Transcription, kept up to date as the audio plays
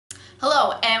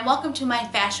Hello and welcome to my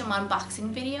Fashom unboxing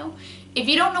video. If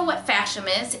you don't know what Fashom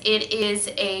is, it is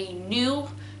a new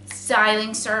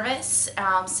styling service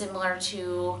similar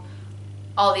to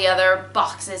all the other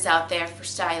boxes out there for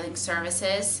styling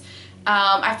services.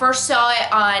 I first saw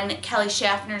it on Kelly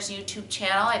Schaffner's YouTube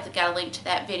channel. I've got a link to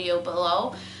that video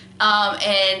below.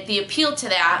 And the appeal to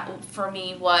that for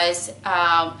me was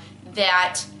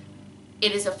that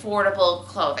it is affordable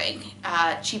clothing,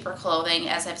 cheaper clothing,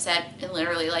 as I've said in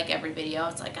literally like every video.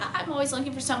 It's like, I'm always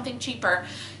looking for something cheaper.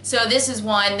 So this is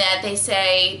one that they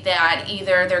say that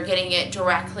either they're getting it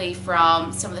directly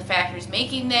from some of the factories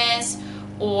making this,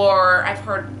 or I've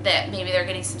heard that maybe they're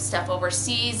getting some stuff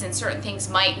overseas and certain things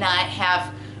might not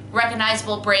have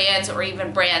recognizable brands or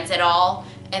even brands at all,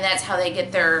 and that's how they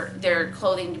get their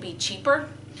clothing to be cheaper.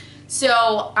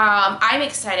 So I'm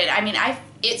excited. I mean,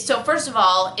 so first of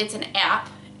all, it's an app,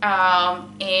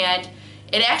 and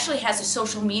it actually has a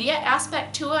social media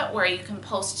aspect to it where you can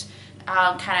post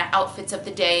kind of outfits of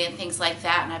the day and things like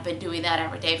that, and I've been doing that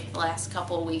every day for the last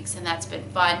couple of weeks, and that's been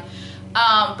fun.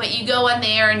 But you go in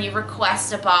there and you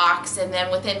request a box, and then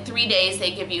within 3 days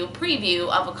they give you a preview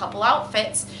of a couple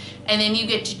outfits, and then you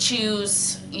get to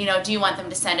choose, you know, do you want them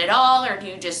to send it all, or do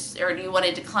you want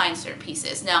to decline certain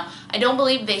pieces? Now, I don't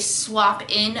believe they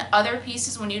swap in other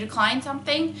pieces when you decline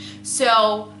something,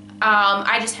 so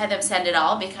I just had them send it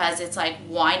all because it's like,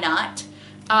 why not?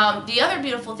 The other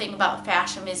beautiful thing about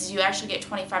Fashom is you actually get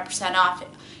 25% off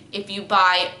if you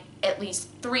buy at least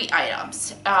 3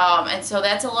 items, and so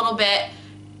that's a little bit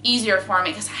easier for me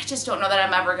because I just don't know that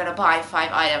I'm ever going to buy 5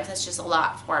 items. That's just a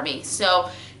lot for me. So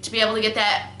to be able to get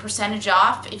that percentage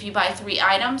off if you buy 3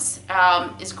 items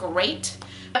is great.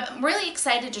 I'm really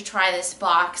excited to try this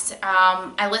box.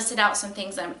 I listed out some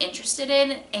things I'm interested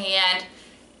in, and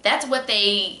that's what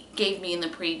they gave me in the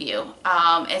preview.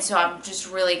 And so I'm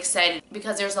just really excited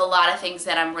because there's a lot of things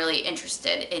that I'm really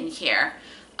interested in here.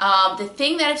 The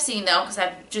thing that I've seen though, because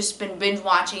I've just been binge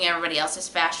watching everybody else's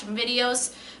fashion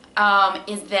videos,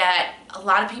 is that a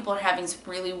lot of people are having some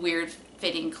really weird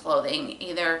fitting clothing,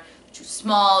 either too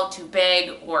small, too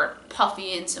big, or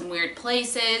puffy in some weird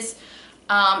places.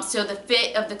 So the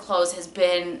fit of the clothes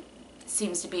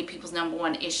seems to be people's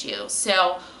 #1 issue.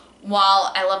 So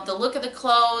while I love the look of the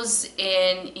clothes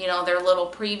in, you know, their little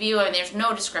preview, I mean, there's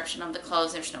no description of the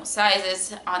clothes, there's no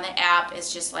sizes on the app,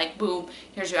 it's just like, boom,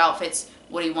 here's your outfits,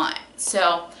 what do you want?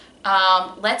 So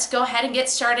let's go ahead and get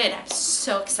started. I'm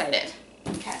so excited.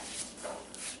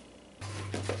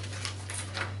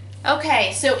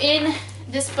 Okay, so in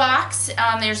this box,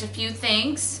 there's a few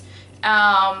things.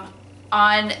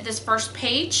 On this first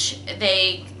page,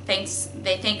 they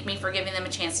thank me for giving them a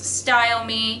chance to style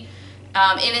me.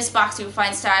 In this box, you will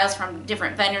find styles from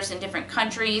different vendors in different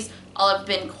countries. All have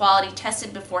been quality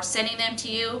tested before sending them to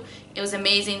you. It was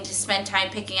amazing to spend time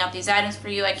picking out these items for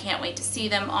you. I can't wait to see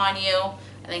them on you.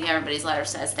 I think everybody's letter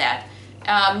says that.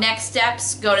 Next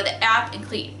steps, go to the app and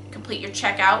complete your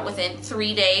checkout within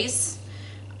 3 days.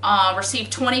 Receive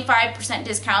 25%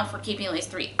 discount for keeping at least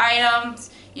 3 items.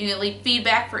 You can leave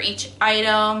feedback for each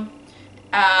item.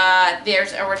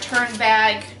 There's a return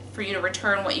bag for you to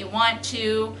return what you want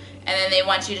to, and then they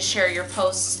want you to share your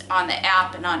posts on the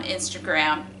app and on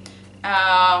Instagram.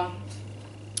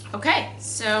 Okay,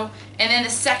 so, and then the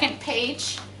second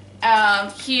page,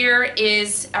 here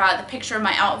is the picture of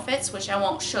my outfits, which I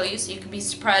won't show you, so you can be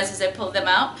surprised as I pull them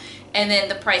out, and then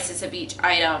the prices of each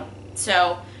item.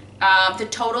 So the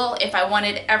total, if I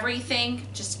wanted everything,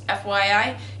 just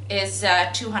FYI, is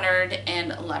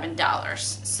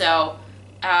 $211. So,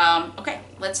 okay,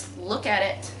 let's look at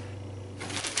it.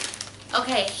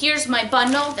 Okay, here's my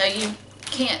bundle, though you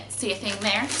can't see a thing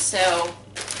there, so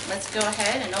let's go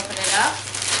ahead and open it up.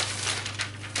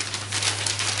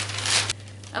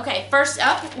 Okay, first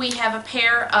up, we have a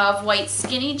pair of white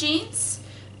skinny jeans.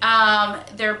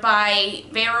 They're by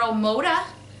Vero Moda.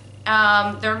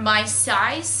 They're my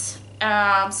size,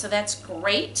 so that's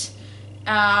great.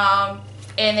 And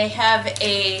they have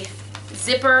a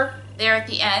zipper there at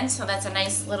the end, so that's a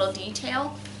nice little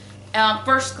detail.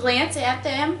 First glance at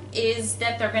them is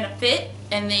that they're going to fit,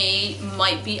 and they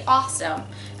might be awesome.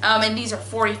 And these are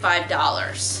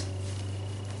 $45.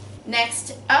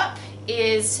 Next up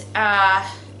is a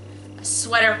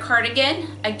sweater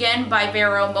cardigan, again by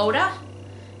Vero Moda.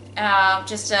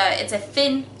 It's a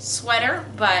thin sweater,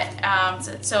 but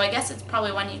so I guess it's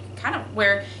probably one you can kind of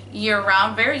wear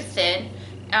year-round, very thin,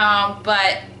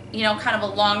 but you know, kind of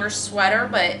a longer sweater,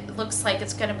 but it looks like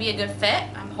it's going to be a good fit.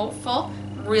 I'm hopeful.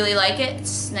 Really like it.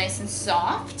 It's nice and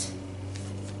soft.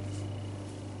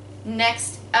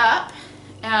 Next up,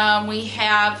 we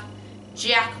have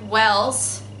Jack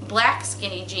Wells black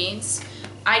skinny jeans.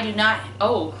 I do not,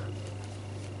 oh,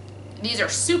 these are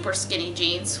super skinny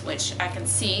jeans, which I can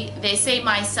see. They say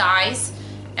my size,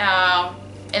 and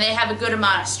they have a good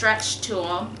amount of stretch to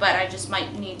them, but I just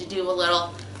might need to do a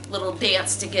little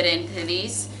dance to get into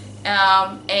these.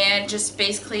 And just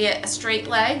basically a straight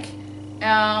leg,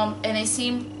 and they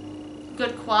seem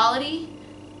good quality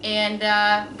and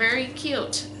very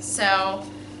cute. So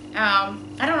I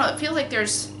don't know, it feels like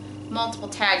there's multiple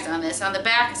tags on this. On the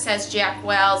back it says Jack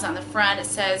Wells, on the front it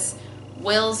says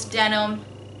Wills Denim.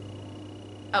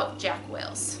 Oh, Jack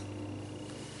Wells.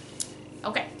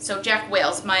 Okay, so Jack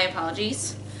Wells, my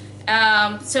apologies.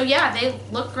 So yeah, they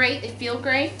look great, they feel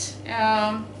great.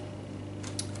 And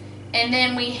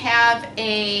then we have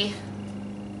a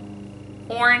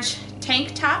orange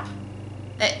tank top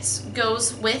that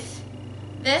goes with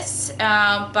this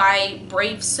by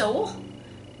Brave Soul.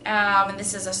 And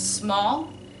this is a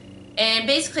small. And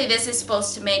basically this is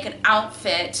supposed to make an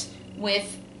outfit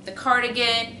with the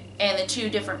cardigan and the two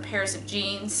different pairs of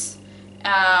jeans.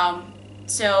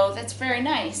 So that's very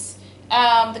nice.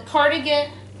 The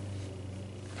cardigan,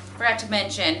 forgot to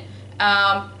mention,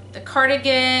 the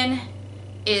cardigan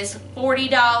is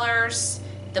 $40.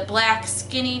 The black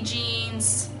skinny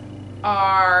jeans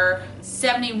are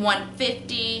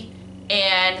 $71.50,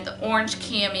 and the orange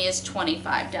cami is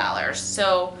 $25.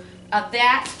 So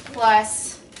that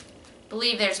plus, I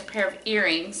believe there's a pair of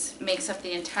earrings, makes up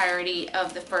the entirety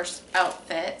of the first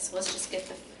outfit. So let's just get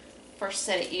the first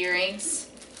set of earrings.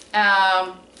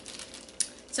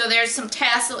 So there's some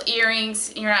tassel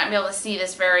earrings. You're not going to be able to see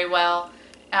this very well.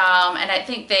 And I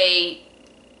think they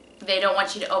don't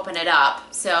want you to open it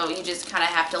up. So you just kind of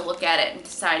have to look at it and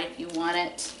decide if you want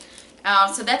it.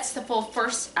 So that's the full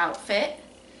first outfit.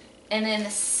 And then the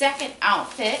second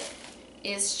outfit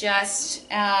is just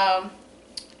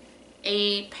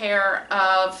a pair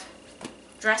of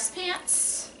dress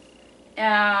pants.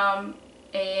 And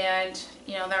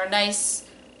you know, they're a nice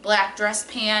black dress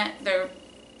pant. They're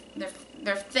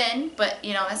thin, but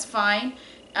you know, that's fine.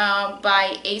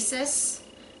 By ASOS.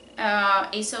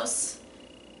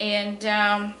 And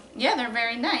yeah, they're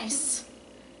very nice.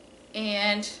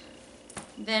 And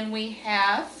then we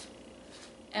have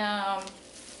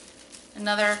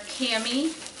another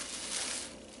cami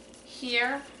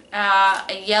here,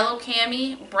 a yellow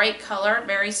cami, bright color,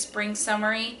 very spring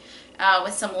summery,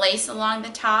 with some lace along the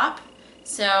top.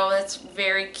 So that's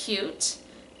very cute.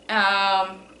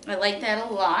 I like that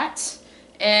a lot.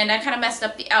 And I kind of messed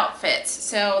up the outfits.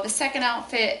 So the second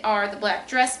outfit are the black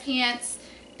dress pants,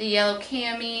 the yellow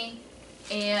cami,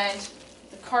 and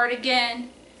the cardigan.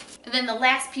 And then the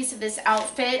last piece of this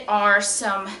outfit are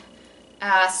some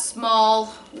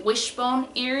small wishbone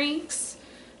earrings.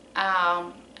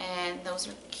 And those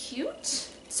are cute.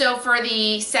 So for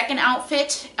the second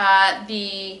outfit,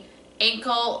 the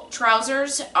ankle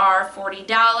trousers are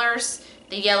 $40.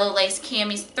 The yellow lace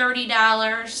cami is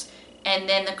 $30. And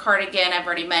then the cardigan I've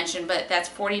already mentioned, but that's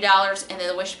 $40. And then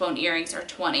the wishbone earrings are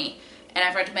 $20. And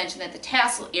I forgot to mention that the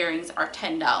tassel earrings are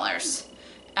 $10.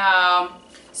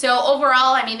 So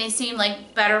overall, I mean, they seem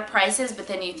like better prices, but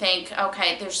then you think,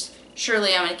 okay,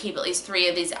 surely I'm going to keep at least 3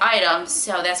 of these items,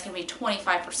 so that's going to be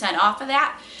 25% off of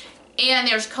that. And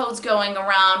there's codes going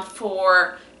around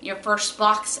for your first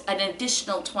box, an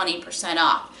additional 20%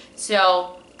 off.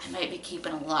 So I might be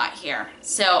keeping a lot here.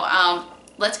 So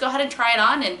let's go ahead and try it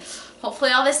on, and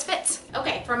hopefully all this fits.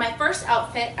 Okay, for my first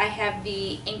outfit, I have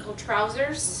the ankle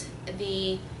trousers,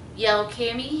 the yellow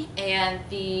cami, and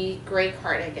the gray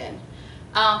cardigan.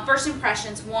 First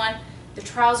impressions, one, the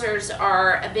trousers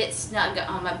are a bit snug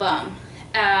on my bum.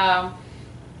 I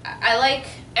like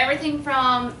everything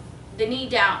from the knee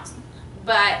down,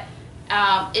 but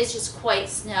it's just quite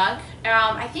snug.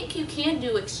 I think you can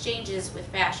do exchanges with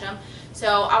Fashom,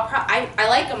 so I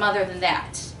like them other than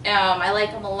that. I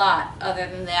like them a lot other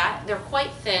than that. They're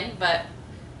quite thin, but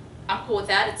I'm cool with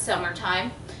that. It's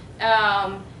summertime.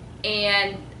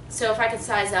 And so if I could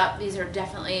size up, these are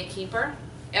definitely a keeper.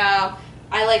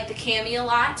 I like the cami a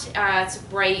lot. It's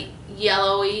bright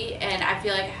yellowy, and I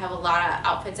feel like I have a lot of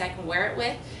outfits I can wear it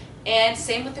with. And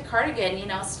same with the cardigan, you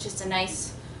know, it's just a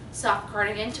nice soft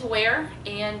cardigan to wear,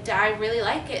 and I really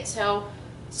like it. So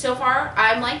far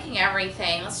I'm liking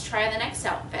everything. Let's try the next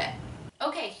outfit.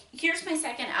 Okay, here's my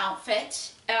second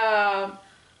outfit.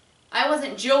 I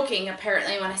wasn't joking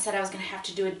apparently when I said I was going to have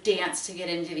to do a dance to get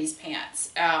into these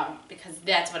pants, because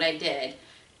that's what I did.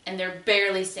 And they're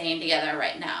barely staying together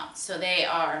right now. So they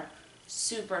are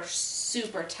super,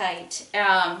 super tight.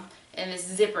 And this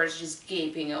zipper is just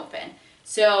gaping open.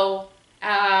 So,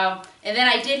 and then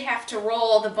I did have to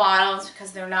roll the bottoms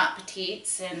because they're not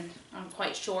petites and I'm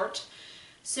quite short.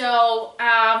 So,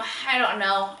 I don't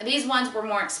know. These ones were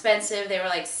more expensive. They were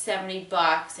like 70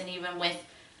 bucks, and even with,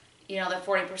 you know, the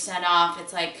 40% off,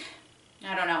 it's like,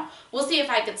 I don't know. We'll see if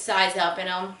I could size up in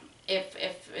them, if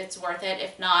it's worth it.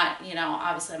 If not, you know,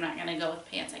 obviously I'm not going to go with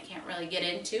pants I can't really get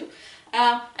into.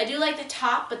 I do like the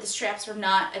top, but the straps are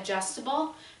not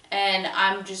adjustable, and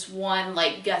I'm just one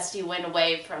like gusty wind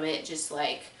away from it just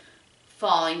like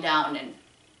falling down and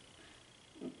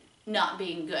not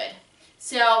being good.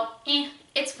 So,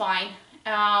 it's fine.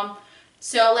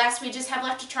 So last we just have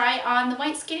left to try on the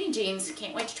white skinny jeans.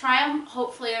 Can't wait to try them.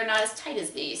 Hopefully they're not as tight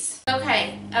as these.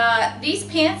 Okay, these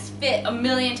pants fit a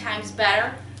million times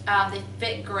better. They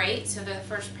fit great, so they're the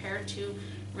first pair to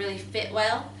really fit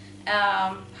well.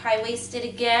 High-waisted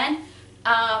again.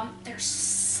 They're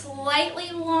slightly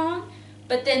long,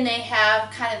 but then they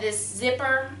have kind of this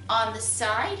zipper on the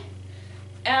side.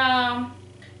 And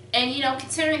you know,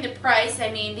 considering the price,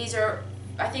 I mean, these are,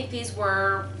 I think these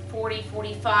were $40,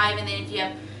 $45, and then if you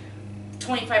have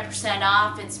 25%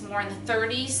 off, it's more in the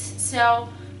 30s. So,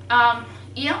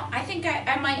 you know, I think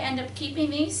I might end up keeping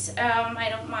these. I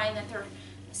don't mind that they're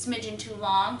a smidgen too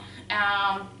long.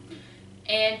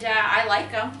 And I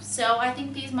like them, so I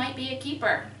think these might be a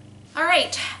keeper.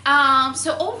 Alright,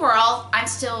 so overall, I'm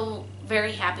still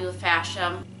very happy with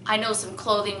Fashom. I know some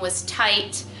clothing was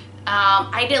tight.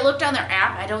 I did look on their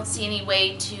app. I don't see any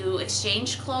way to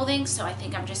exchange clothing, so I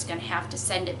think I'm just going to have to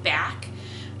send it back.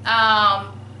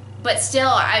 But still,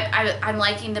 I'm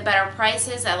liking the better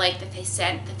prices. I like that they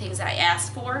sent the things I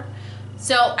asked for.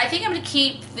 So I think I'm going to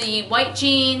keep the white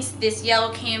jeans, this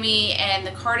yellow cami, and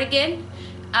the cardigan.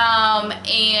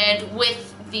 And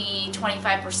with the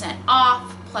 25%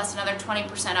 off, plus another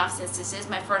 20% off, since this is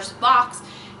my first box,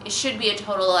 it should be a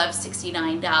total of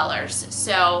 $69.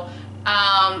 So,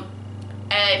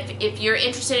 if you're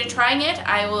interested in trying it,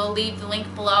 I will leave the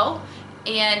link below.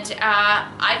 And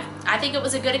I think it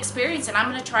was a good experience, and I'm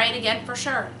going to try it again for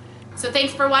sure. So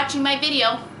thanks for watching my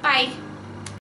video. Bye.